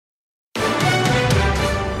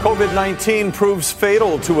COVID-19 proves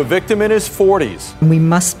fatal to a victim in his 40s. We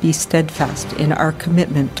must be steadfast in our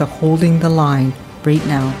commitment to holding the line right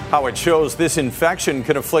now. How it shows this infection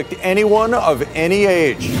can afflict anyone of any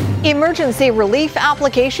age. Emergency relief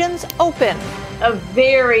applications open. A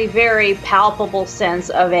very, very palpable sense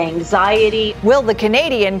of anxiety. Will the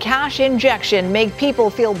Canadian cash injection make people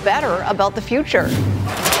feel better about the future?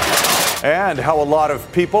 And how a lot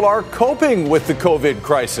of people are coping with the COVID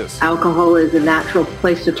crisis. Alcohol is a natural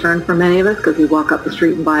place to turn for many of us because we walk up the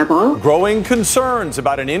street and buy a bottle. Growing concerns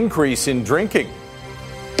about an increase in drinking.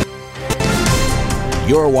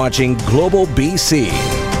 You're watching Global BC.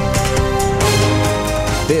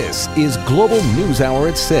 This is Global News Hour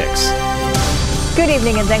at 6. Good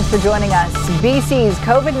evening and thanks for joining us. BC's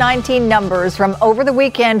COVID-19 numbers from over the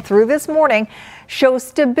weekend through this morning show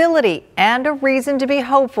stability and a reason to be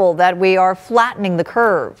hopeful that we are flattening the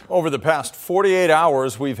curve. Over the past 48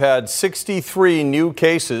 hours, we've had 63 new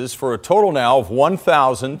cases for a total now of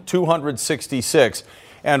 1,266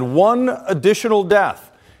 and one additional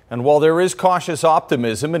death. And while there is cautious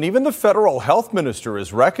optimism, and even the federal health minister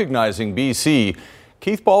is recognizing BC,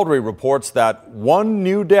 Keith Baldry reports that one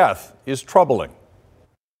new death is troubling.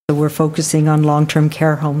 We're focusing on long-term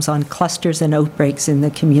care homes, on clusters and outbreaks in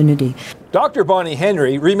the community. Dr. Bonnie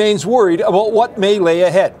Henry remains worried about what may lay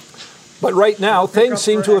ahead. But right now, things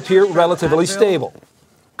seem to appear relatively stable.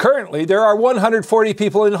 Currently, there are 140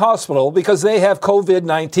 people in hospital because they have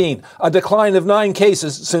COVID-19, a decline of 9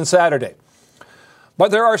 cases since Saturday.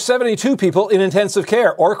 But there are 72 people in intensive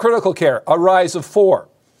care or critical care, a rise of 4.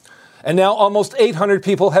 And now almost 800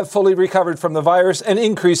 people have fully recovered from the virus, an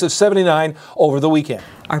increase of 79 over the weekend.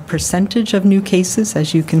 Our percentage of new cases,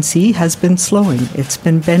 as you can see, has been slowing. It's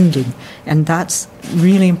been bending, and that's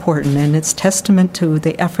really important, and it's testament to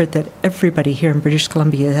the effort that everybody here in British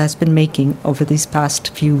Columbia has been making over these past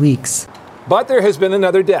few weeks. But there has been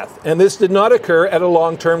another death, and this did not occur at a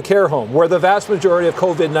long-term care home, where the vast majority of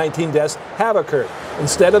COVID-19 deaths have occurred.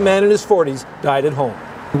 Instead, a man in his 40s died at home.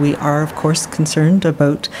 We are, of course, concerned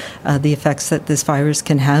about the effects that this virus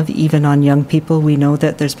can have even on young people. We know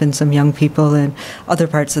that there's been some young people in other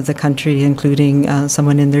parts of the country, including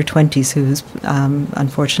someone in their 20s who's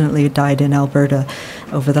unfortunately died in Alberta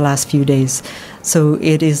over the last few days. So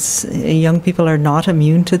it is, young people are not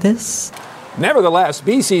immune to this. Nevertheless,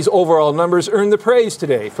 BC's overall numbers earned the praise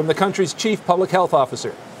today from the country's chief public health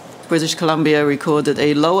officer. British Columbia recorded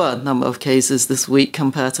a lower number of cases this week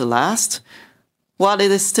compared to last. While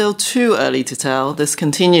it is still too early to tell, this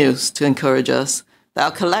continues to encourage us that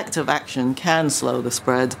our collective action can slow the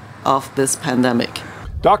spread of this pandemic.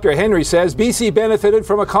 Dr. Henry says BC benefited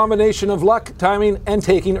from a combination of luck, timing, and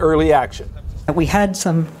taking early action. We had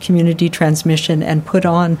some community transmission and put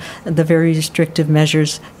on the very restrictive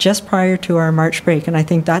measures just prior to our March break, and I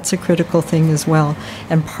think that's a critical thing as well.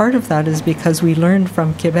 And part of that is because we learned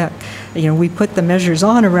from Quebec. We put the measures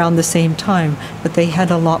on around the same time, but they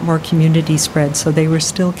had a lot more community spread, so they were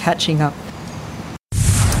still catching up.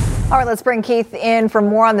 All right, let's bring Keith in for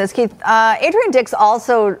more on this. Keith, Adrian Dix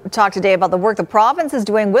also talked today about the work the province is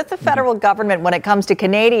doing with the federal government when it comes to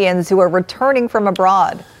Canadians who are returning from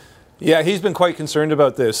abroad. Yeah, he's been quite concerned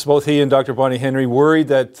about this. Both he and Dr. Bonnie Henry worried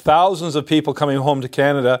that thousands of people coming home to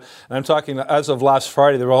Canada, and I'm talking as of last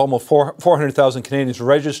Friday, there were almost 400,000 Canadians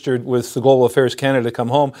registered with the Global Affairs Canada to come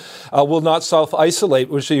home, will not self-isolate,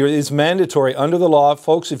 which is mandatory under the law.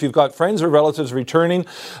 Folks, if you've got friends or relatives returning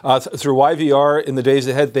through YVR in the days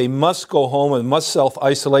ahead, they must go home and must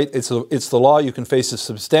self-isolate. It's the law. You can face a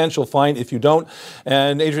substantial fine if you don't.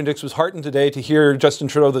 And Adrian Dix was heartened today to hear Justin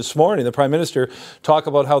Trudeau this morning, the Prime Minister, talk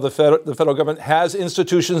about how the federal government has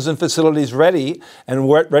institutions and facilities ready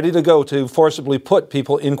to go to forcibly put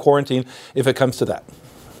people in quarantine if it comes to that.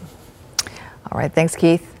 All right. Thanks,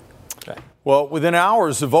 Keith. Okay. Well, within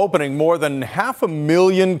hours of opening, more than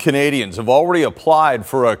 500,000 Canadians have already applied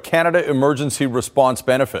for a Canada Emergency Response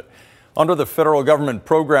Benefit. Under the federal government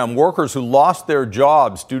program, workers who lost their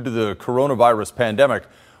jobs due to the coronavirus pandemic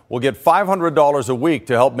will get $500 a week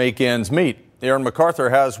to help make ends meet. Aaron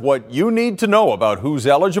MacArthur has what you need to know about who's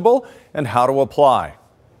eligible and how to apply.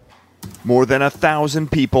 More than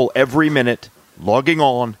 1,000 people every minute logging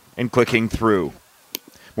on and clicking through.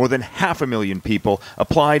 More than 500,000 people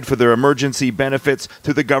applied for their emergency benefits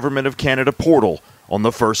through the Government of Canada portal on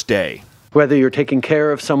the first day. Whether you're taking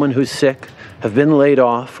care of someone who's sick, have been laid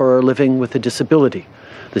off, or are living with a disability,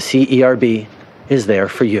 the CERB is there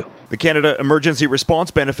for you. The Canada Emergency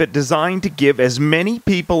Response Benefit designed to give as many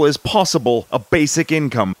people as possible a basic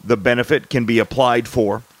income. The benefit can be applied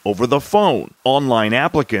for over the phone. Online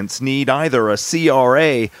applicants need either a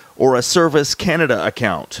CRA or a Service Canada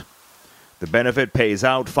account. The benefit pays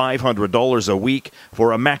out $500 a week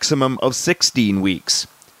for a maximum of 16 weeks.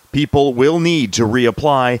 People will need to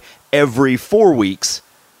reapply every 4 weeks,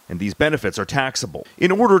 and these benefits are taxable. In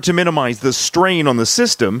order to minimize the strain on the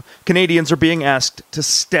system, Canadians are being asked to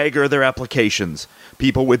stagger their applications.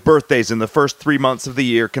 People with birthdays in the first 3 months of the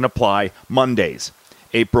year can apply Mondays.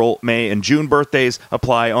 April, May, and June birthdays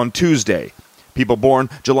apply on Tuesday. People born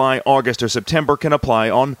July, August, or September can apply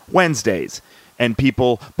on Wednesdays. And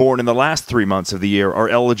people born in the last 3 months of the year are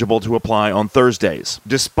eligible to apply on Thursdays.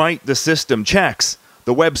 Despite the system checks,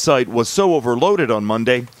 the website was so overloaded on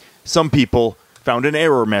Monday, some people found an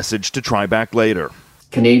error message to try back later.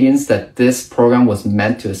 Canadians that this program was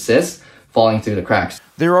meant to assist falling through the cracks.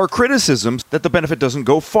 There are criticisms that the benefit doesn't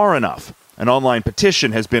go far enough. An online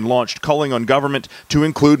petition has been launched calling on government to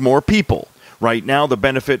include more people. Right now, the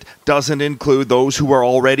benefit doesn't include those who are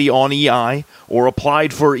already on EI or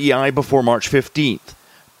applied for EI before March 15th.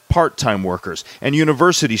 Part-time workers and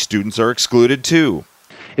university students are excluded too.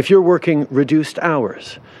 If you're working reduced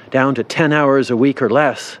hours, down to 10 hours a week or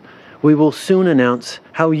less, we will soon announce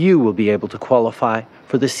how you will be able to qualify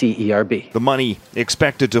for the CERB. The money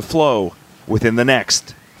expected to flow within the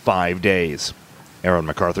next 5 days. Aaron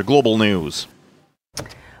MacArthur, Global News.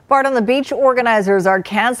 Bart, on the beach, organizers are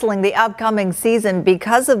canceling the upcoming season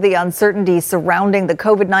because of the uncertainty surrounding the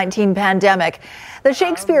COVID-19 pandemic. The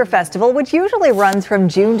Shakespeare Festival, which usually runs from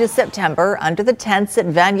June to September under the tents at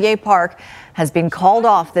Vanier Park, has been called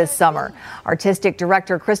off this summer. Artistic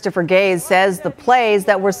director Christopher Gaze says the plays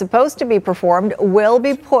that were supposed to be performed will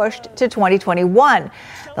be pushed to 2021.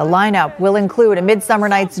 The lineup will include A Midsummer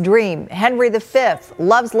Night's Dream, Henry V,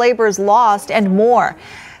 Love's Labour's Lost, and more.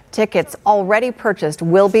 Tickets already purchased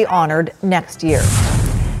will be honored next year.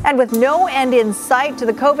 And with no end in sight to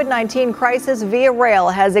the COVID-19 crisis, Via Rail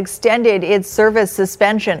has extended its service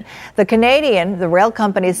suspension. The rail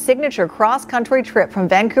company's signature cross-country trip from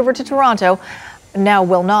Vancouver to Toronto, now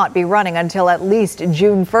will not be running until at least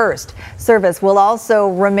June 1st. Service will also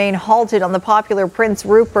remain halted on the popular Prince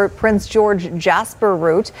Rupert, Prince George Jasper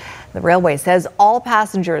route. The railway says all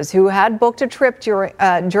passengers who had booked a trip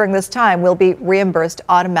during this time will be reimbursed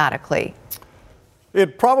automatically.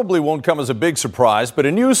 It probably won't come as a big surprise, but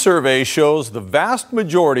a new survey shows the vast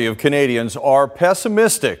majority of Canadians are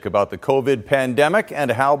pessimistic about the COVID pandemic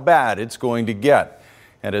and how bad it's going to get.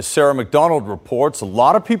 And as Sarah McDonald reports, a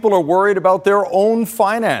lot of people are worried about their own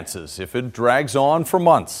finances if it drags on for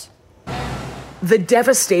months. The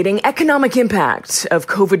devastating economic impact of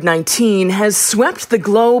COVID-19 has swept the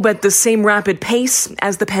globe at the same rapid pace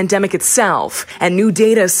as the pandemic itself, and new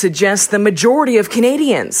data suggests the majority of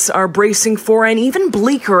Canadians are bracing for an even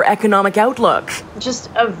bleaker economic outlook. Just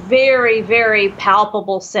a very, very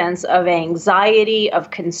palpable sense of anxiety, of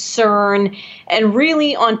concern, and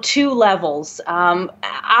really on two levels.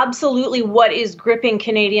 Absolutely what is gripping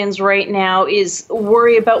Canadians right now is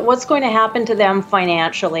worry about what's going to happen to them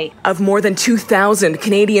financially. Of more than 2,000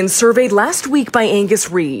 Canadians surveyed last week by Angus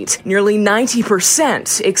Reid, nearly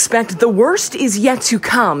 90% expect the worst is yet to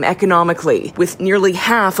come economically, with nearly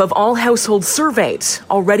half of all households surveyed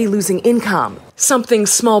already losing income. Something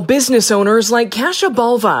small business owners like Kasia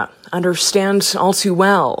Balva understand all too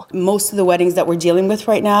well. Most of the weddings that we're dealing with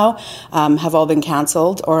right now have all been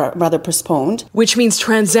cancelled or rather postponed. Which means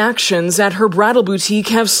transactions at her bridal boutique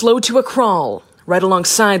have slowed to a crawl, right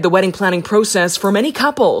alongside the wedding planning process for many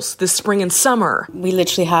couples this spring and summer. We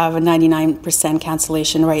literally have a 99%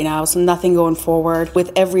 cancellation right now, so nothing going forward.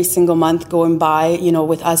 With every single month going by,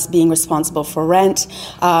 with us being responsible for rent,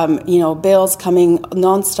 bills coming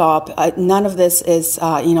nonstop, none of this is,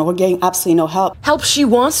 we're getting absolutely no help. Help she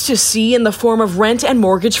wants to see in the form of rent and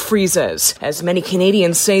mortgage freezes, as many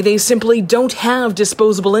Canadians say they simply don't have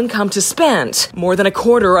disposable income to spend. More than a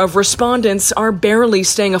quarter of respondents are barely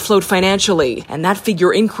staying afloat financially, and that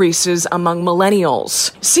figure increases among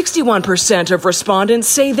millennials. 61% of respondents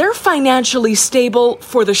say they're financially stable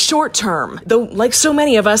for the short term, though like so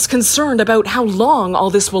many of us, concerned about how long all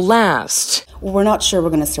this will last. We're not sure we're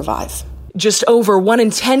going to survive. Just over 1 in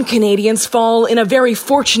 10 Canadians fall in a very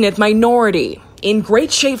fortunate minority, in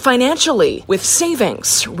great shape financially, with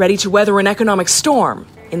savings ready to weather an economic storm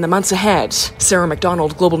in the months ahead. Sarah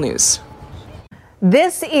McDonald, Global News.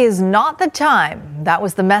 This is not the time. That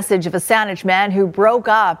was the message of a Saanich man who broke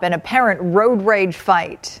up an apparent road rage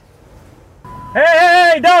fight.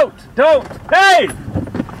 Hey, don't, hey,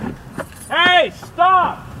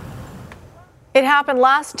 stop. It happened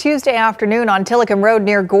last Tuesday afternoon on Tillicum Road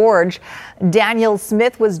near Gorge. Daniel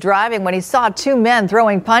Smith was driving when he saw two men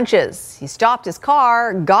throwing punches. He stopped his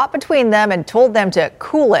car, got between them, and told them to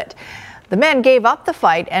cool it. The men gave up the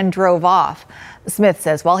fight and drove off. Smith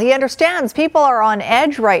says while he understands people are on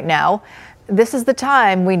edge right now, this is the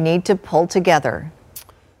time we need to pull together.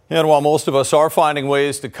 And while most of us are finding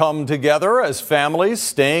ways to come together as families,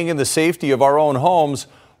 staying in the safety of our own homes,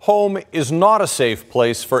 home is not a safe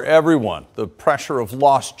place for everyone. The pressure of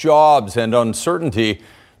lost jobs and uncertainty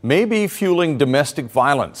may be fueling domestic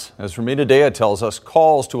violence. As Romina Dea tells us,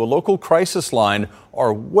 calls to a local crisis line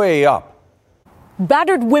are way up.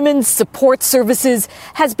 Battered Women's Support Services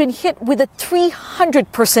has been hit with a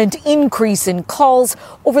 300% increase in calls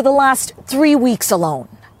over the last 3 weeks alone.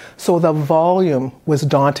 So the volume was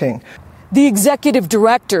daunting. The executive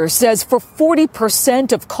director says for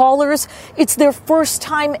 40% of callers, it's their first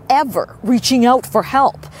time ever reaching out for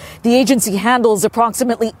help. The agency handles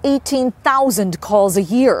approximately 18,000 calls a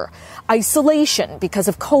year. Isolation because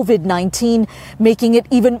of COVID-19, making it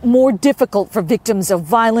even more difficult for victims of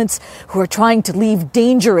violence who are trying to leave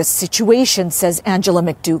dangerous situations, says Angela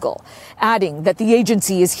McDougall, adding that the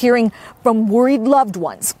agency is hearing from worried loved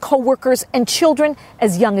ones, co-workers, and children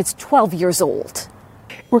as young as 12 years old.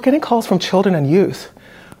 We're getting calls from children and youth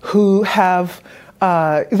who have,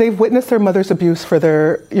 they've witnessed their mother's abuse for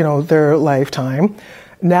their lifetime.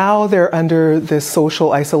 Now they're under this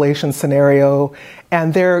social isolation scenario,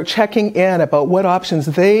 and they're checking in about what options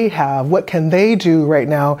they have, what can they do right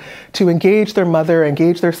now to engage their mother,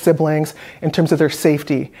 engage their siblings in terms of their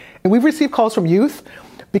safety. And we've received calls from youth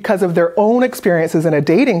because of their own experiences in a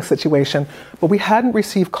dating situation, but we hadn't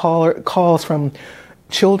received calls from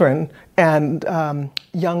children and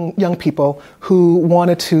young people who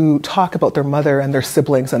wanted to talk about their mother and their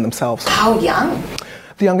siblings and themselves. How young?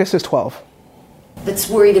 The youngest is 12. That's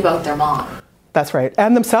worried about their mom. That's right.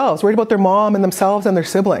 And themselves, worried about their mom and themselves and their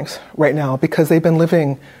siblings right now because they've been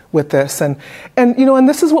living with this. And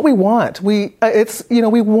this is what we want. This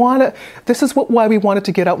is why we wanted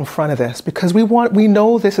to get out in front of this, because we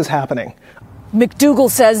know this is happening. McDougall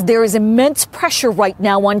says there is immense pressure right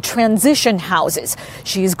now on transition houses.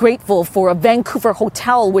 She is grateful for a Vancouver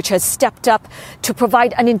hotel which has stepped up to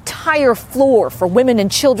provide an entire floor for women and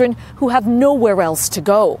children who have nowhere else to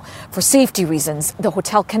go. For safety reasons, the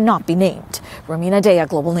hotel cannot be named. Romina Dea,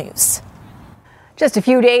 Global News. Just a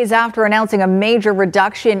few days after announcing a major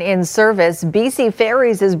reduction in service, BC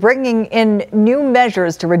Ferries is bringing in new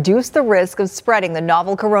measures to reduce the risk of spreading the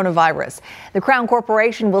novel coronavirus. The Crown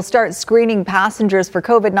Corporation will start screening passengers for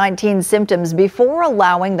COVID-19 symptoms before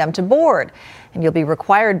allowing them to board. And you'll be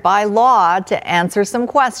required by law to answer some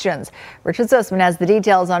questions. Richard Sussman has the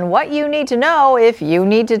details on what you need to know if you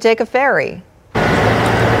need to take a ferry.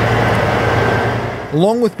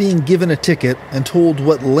 Along with being given a ticket and told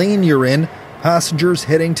what lane you're in, passengers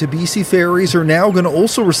heading to BC Ferries are now going to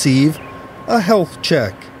also receive a health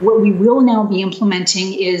check. What we will now be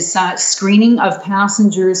implementing is screening of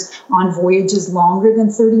passengers on voyages longer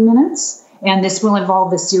than 30 minutes, and this will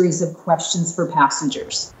involve a series of questions for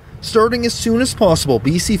passengers. Starting as soon as possible,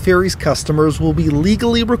 BC Ferries customers will be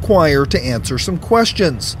legally required to answer some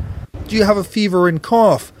questions. Do you have a fever and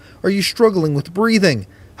cough? Are you struggling with breathing?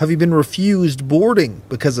 Have you been refused boarding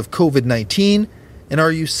because of COVID-19? And are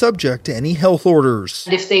you subject to any health orders?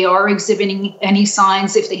 If they are exhibiting any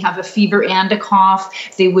signs, if they have a fever and a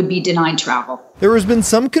cough, they would be denied travel. There has been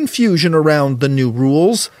some confusion around the new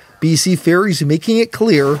rules. BC Ferries making it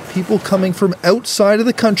clear people coming from outside of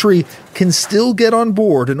the country can still get on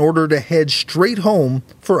board in order to head straight home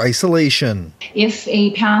for isolation. If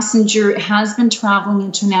a passenger has been traveling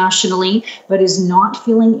internationally but is not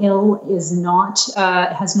feeling ill, has not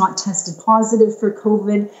tested positive for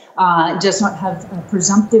COVID, does not have a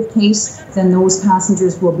presumptive case, then those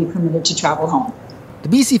passengers will be permitted to travel home. The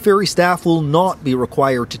BC Ferry staff will not be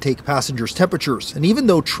required to take passengers' temperatures, and even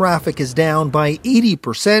though traffic is down by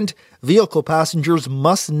 80%, vehicle passengers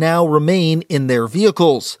must now remain in their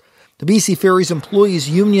vehicles. The BC Ferries Employees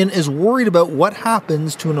Union is worried about what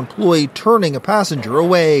happens to an employee turning a passenger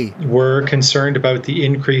away. We're concerned about the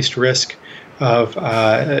increased risk of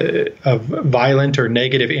violent or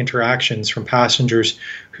negative interactions from passengers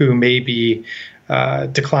who may be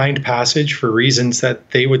declined passage for reasons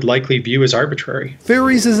that they would likely view as arbitrary.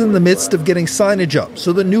 Ferries is in the midst of getting signage up,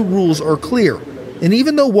 so the new rules are clear. And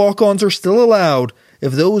even though walk-ons are still allowed,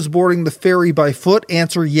 if those boarding the ferry by foot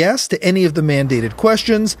answer yes to any of the mandated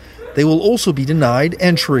questions, they will also be denied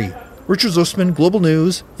entry. Richard Zussman, Global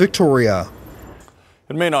News, Victoria.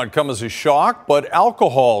 It may not come as a shock, but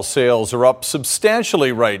alcohol sales are up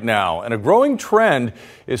substantially right now, and a growing trend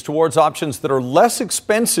is towards options that are less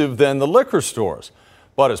expensive than the liquor stores.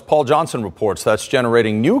 But as Paul Johnson reports, that's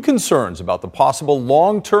generating new concerns about the possible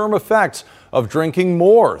long-term effects of drinking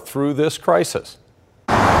more through this crisis.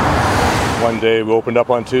 One day we opened up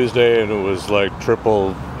on Tuesday and it was like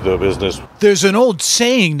triple the business. There's an old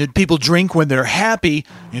saying that people drink when they're happy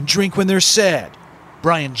and drink when they're sad.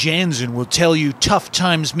 Brian Jansen will tell you tough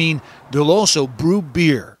times mean they'll also brew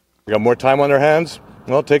beer. We got more time on their hands.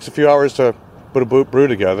 Well, it takes a few hours to put a brew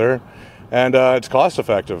together, and it's cost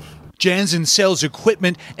effective. Jansen sells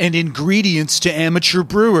equipment and ingredients to amateur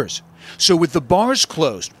brewers. So with the bars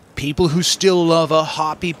closed, people who still love a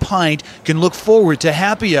hoppy pint can look forward to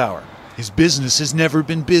happy hour. His business has never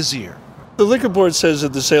been busier. The liquor board says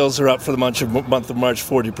that the sales are up for the month of March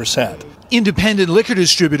 40%. Independent liquor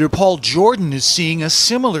distributor Paul Jordan is seeing a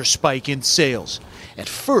similar spike in sales. At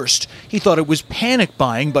first, he thought it was panic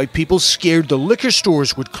buying by people scared the liquor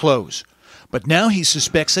stores would close. But now he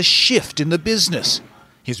suspects a shift in the business.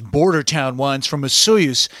 His border town wines from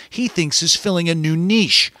Osoyoos he thinks is filling a new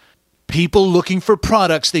niche. People looking for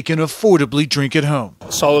products they can affordably drink at home.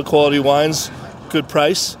 Solid quality wines, good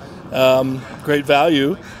price, great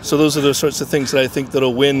value. So those are the sorts of things that I think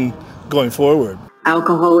that'll win going forward.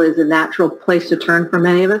 Alcohol is a natural place to turn for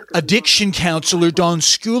many of us. Addiction counselor Dawn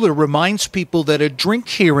Schuyler reminds people that a drink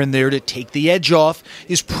here and there to take the edge off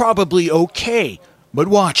is probably okay, but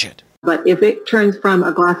watch it. But if it turns from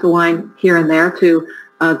a glass of wine here and there to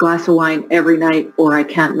a glass of wine every night, or I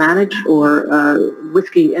can't manage, or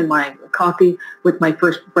whiskey in my coffee with my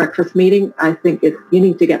first breakfast meeting, I think you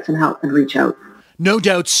need to get some help and reach out. No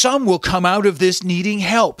doubt some will come out of this needing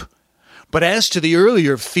help. But as to the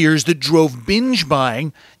earlier fears that drove binge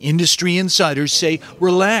buying, industry insiders say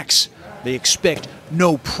relax. They expect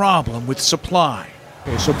no problem with supply.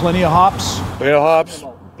 Okay, so plenty of hops? Plenty of hops,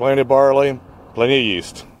 plenty of barley, plenty of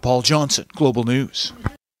yeast. Paul Johnson, Global News.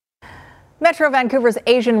 Metro Vancouver's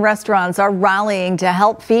Asian restaurants are rallying to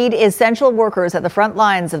help feed essential workers at the front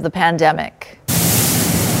lines of the pandemic.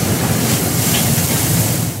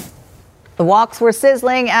 The woks were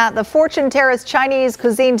sizzling at the Fortune Terrace Chinese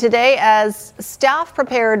Cuisine today as staff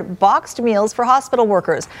prepared boxed meals for hospital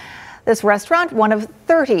workers. This restaurant, one of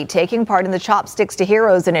 30 taking part in the Chopsticks to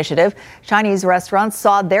Heroes initiative. Chinese restaurants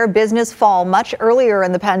saw their business fall much earlier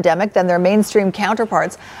in the pandemic than their mainstream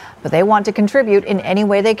counterparts, but they want to contribute in any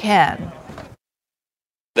way they can.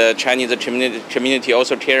 The Chinese community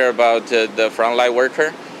also care about the frontline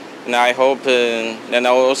worker, and I hope, and I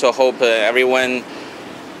also hope everyone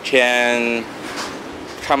can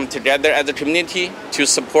come together as a community to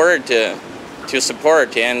support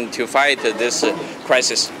and to fight this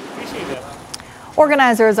crisis.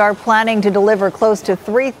 Organizers are planning to deliver close to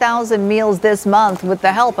 3,000 meals this month with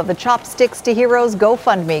the help of the Chopsticks to Heroes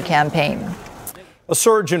GoFundMe campaign. A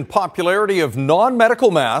surge in popularity of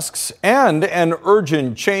non-medical masks and an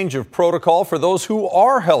urgent change of protocol for those who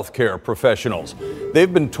are healthcare professionals.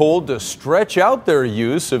 They've been told to stretch out their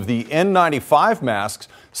use of the N95 masks,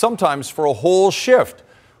 sometimes for a whole shift.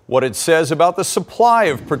 What it says about the supply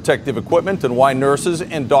of protective equipment and why nurses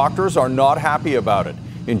and doctors are not happy about it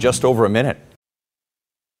in just over a minute.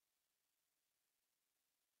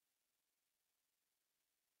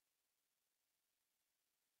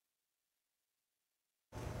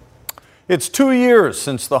 It's 2 years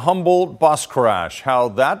since the Humboldt bus crash, how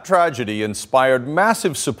that tragedy inspired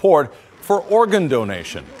massive support for organ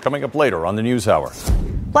donation. Coming up later on the News Hour.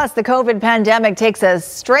 Plus, the COVID pandemic takes a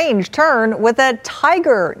strange turn with a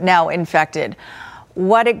tiger now infected.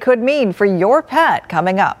 What it could mean for your pet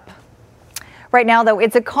coming up. Right now, though,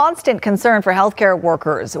 it's a constant concern for healthcare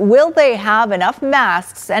workers. Will they have enough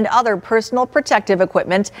masks and other personal protective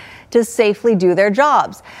equipment to safely do their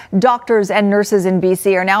jobs? Doctors and nurses in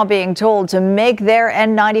BC are now being told to make their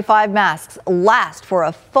N95 masks last for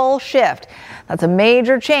a full shift. That's a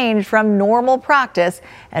major change from normal practice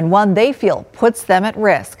and one they feel puts them at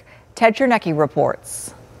risk. Ted Chernecki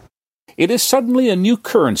reports. It is suddenly a new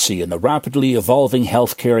currency in the rapidly evolving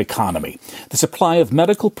healthcare economy. The supply of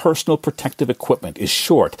medical personal protective equipment is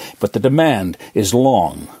short, but the demand is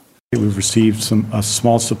long. We've received a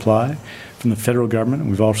small supply from the federal government,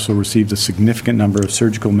 and we've also received a significant number of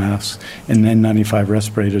surgical masks and N95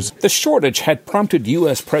 respirators. The shortage had prompted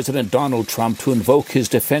U.S. President Donald Trump to invoke his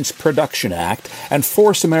Defense Production Act and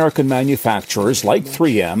force American manufacturers like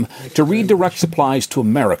 3M to redirect supplies to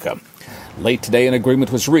America. Late today, an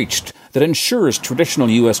agreement was reached that ensures traditional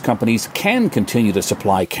U.S. companies can continue to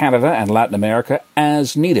supply Canada and Latin America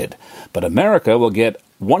as needed. But America will get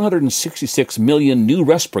 166 million new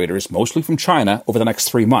respirators, mostly from China, over the next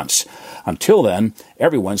 3 months. Until then,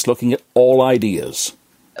 everyone's looking at all ideas.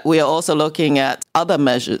 We are also looking at other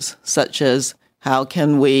measures, such as how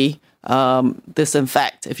can we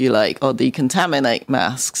disinfect, if you like, or decontaminate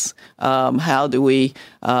masks? How do we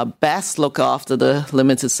best look after the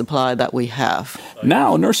limited supply that we have?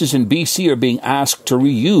 Now, nurses in BC are being asked to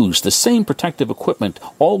reuse the same protective equipment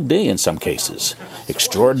all day in some cases.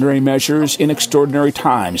 Extraordinary measures in extraordinary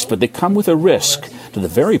times, but they come with a risk to the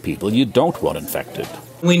very people you don't want infected.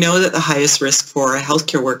 We know that the highest risk for a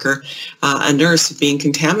healthcare worker, a nurse, being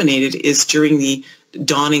contaminated is during the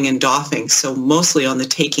donning and doffing, so mostly on the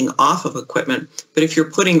taking off of equipment. But if you're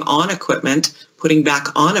putting on equipment, putting back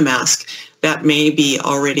on a mask that may be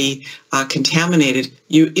already contaminated,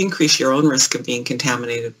 you increase your own risk of being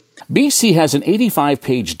contaminated. BC has an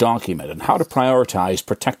 85-page document on how to prioritize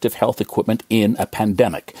protective health equipment in a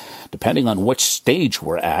pandemic. Depending on which stage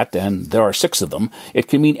we're at, and there are 6 of them, it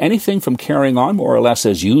can mean anything from carrying on more or less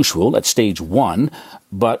as usual at stage 1,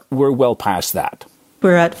 but we're well past that.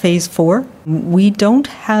 We're at phase 4. We don't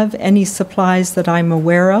have any supplies that I'm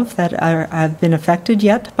aware of that have been affected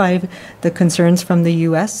yet by the concerns from the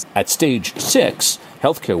U.S. At stage 6,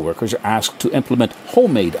 healthcare workers are asked to implement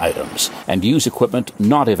homemade items and use equipment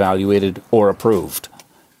not evaluated or approved.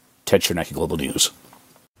 Ted Chernecki, Global News.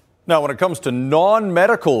 Now, when it comes to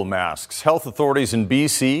non-medical masks, health authorities in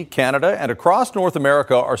BC, Canada, and across North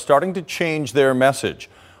America are starting to change their message.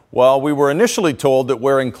 While we were initially told that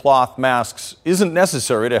wearing cloth masks isn't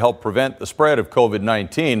necessary to help prevent the spread of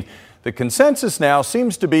COVID-19, the consensus now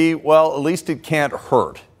seems to be, well, at least it can't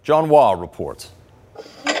hurt. John Waugh reports.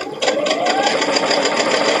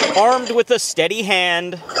 Armed with a steady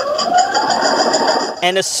hand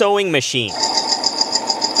and a sewing machine,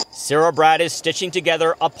 Sarah Brad is stitching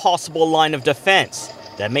together a possible line of defense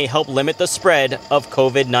that may help limit the spread of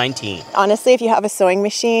COVID-19. Honestly, if you have a sewing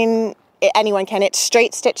machine, anyone can. It's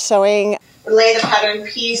straight stitch sewing. Lay the pattern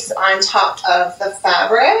piece on top of the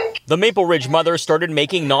fabric. The Maple Ridge mother started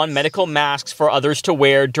making non-medical masks for others to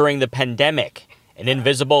wear during the pandemic, an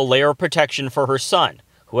invisible layer of protection for her son,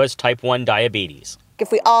 who has type 1 diabetes.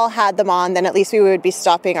 If we all had them on, then at least we would be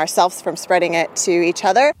stopping ourselves from spreading it to each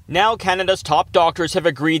other. Now Canada's top doctors have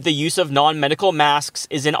agreed the use of non-medical masks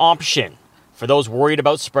is an option for those worried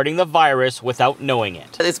about spreading the virus without knowing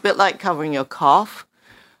it. It's a bit like covering your cough.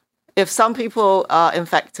 If some people are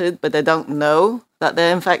infected, but they don't know that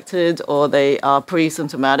they're infected or they are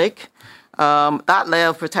pre-symptomatic, that layer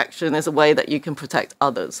of protection is a way that you can protect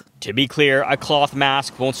others. To be clear, a cloth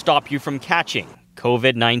mask won't stop you from catching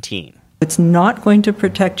COVID-19. It's not going to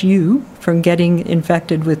protect you from getting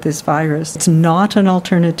infected with this virus. It's not an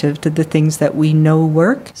alternative to the things that we know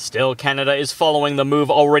work. Still, Canada is following the move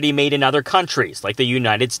already made in other countries, like the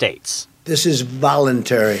United States. This is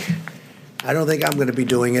voluntary. I don't think I'm going to be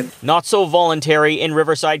doing it. Not so voluntary in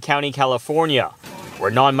Riverside County, California, where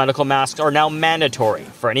non-medical masks are now mandatory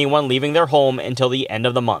for anyone leaving their home until the end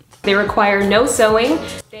of the month. They require no sewing.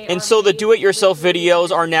 And so the do-it-yourself videos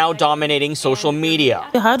are now dominating social media.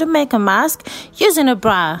 How to make a mask using a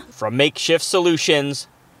bra. From makeshift solutions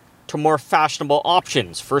to more fashionable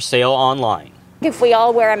options for sale online. If we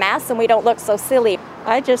all wear a mask, then we don't look so silly.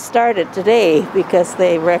 I just started today because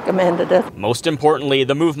they recommended it. Most importantly,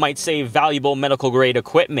 the move might save valuable medical-grade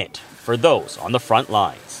equipment for those on the front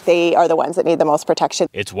lines. They are the ones that need the most protection.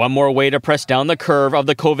 It's one more way to press down the curve of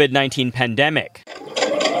the COVID-19 pandemic,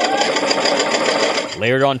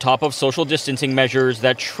 layered on top of social distancing measures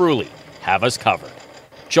that truly have us covered.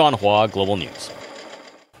 John Hua, Global News.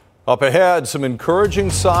 Up ahead, some encouraging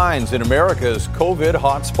signs in America's COVID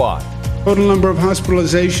hotspot. Total number of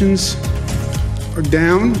hospitalizations are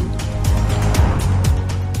down.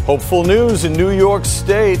 Hopeful news in New York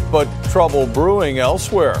State, but trouble brewing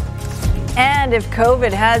elsewhere. And if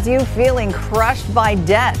COVID has you feeling crushed by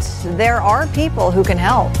debt, there are people who can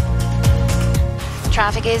help.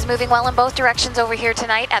 Traffic is moving well in both directions over here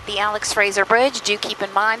tonight at the Alex Fraser Bridge. Do keep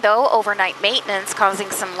in mind, though, overnight maintenance causing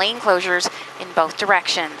some lane closures in both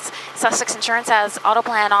directions. Sussex Insurance has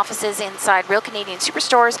Autoplan offices inside Real Canadian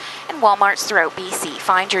Superstores and Walmarts throughout BC.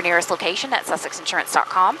 Find your nearest location at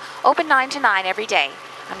sussexinsurance.com. Open 9 to 9 every day.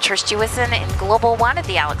 I'm Trish Jewison in Global One at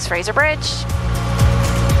the Alex Fraser Bridge.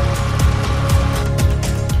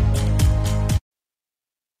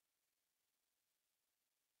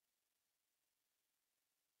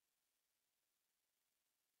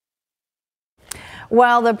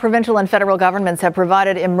 While the provincial and federal governments have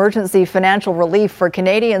provided emergency financial relief for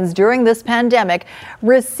Canadians during this pandemic,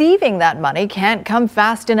 receiving that money can't come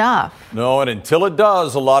fast enough. No, and until it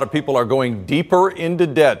does, a lot of people are going deeper into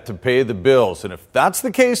debt to pay the bills. And if that's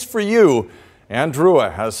the case for you, Ann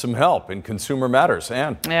Drua has some help in Consumer Matters.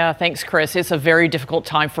 Ann. Yeah, thanks, Chris. It's a very difficult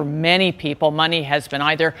time for many people. Money has been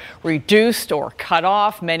either reduced or cut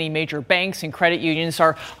off. Many major banks and credit unions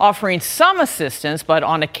are offering some assistance, but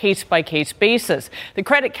on a case-by-case basis. The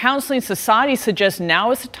Credit Counseling Society suggests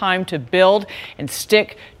now is the time to build and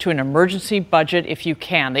stick to an emergency budget if you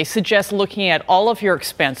can. They suggest looking at all of your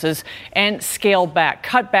expenses and scale back,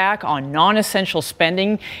 cut back on non-essential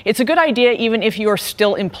spending. It's a good idea even if you are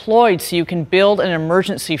still employed, so you can build an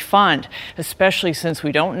emergency fund, especially since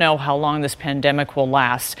we don't know how long this pandemic will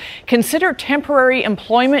last. Consider temporary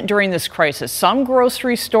employment during this crisis. Some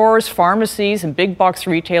grocery stores, pharmacies, and big box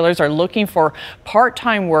retailers are looking for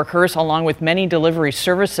part-time workers along with many delivery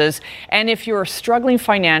services. And if you're struggling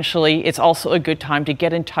financially, it's also a good time to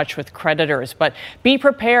get in touch with creditors. But be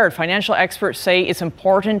prepared. Financial experts say it's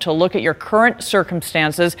important to look at your current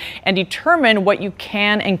circumstances and determine what you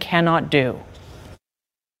can and cannot do.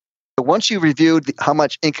 Once you've reviewed how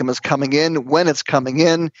much income is coming in, when it's coming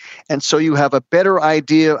in, and so you have a better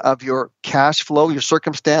idea of your cash flow, your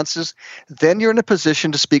circumstances, then you're in a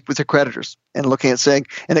position to speak with your creditors and looking at saying,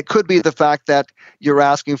 and it could be the fact that you're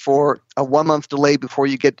asking for a 1-month delay before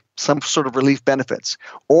you get some sort of relief benefits,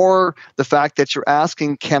 or the fact that you're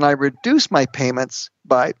asking, can I reduce my payments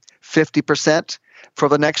by 50% for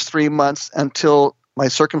the next 3 months until my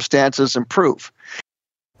circumstances improve.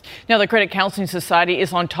 Now, the Credit Counseling Society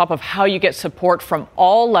is on top of how you get support from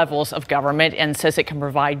all levels of government and says it can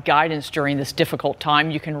provide guidance during this difficult time.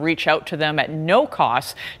 You can reach out to them at no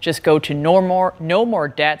cost. Just go to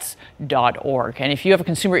nomoredebts.org. And if you have a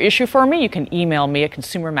consumer issue for me, you can email me at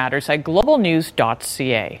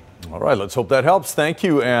consumermatters@globalnews.ca. All right, let's hope that helps. Thank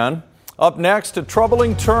you, Ann. Up next, a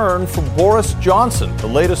troubling turn for Boris Johnson, the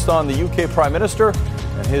latest on the UK Prime Minister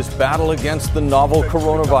and his battle against the novel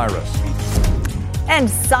coronavirus. And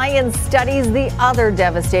science studies the other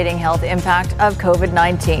devastating health impact of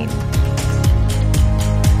COVID-19.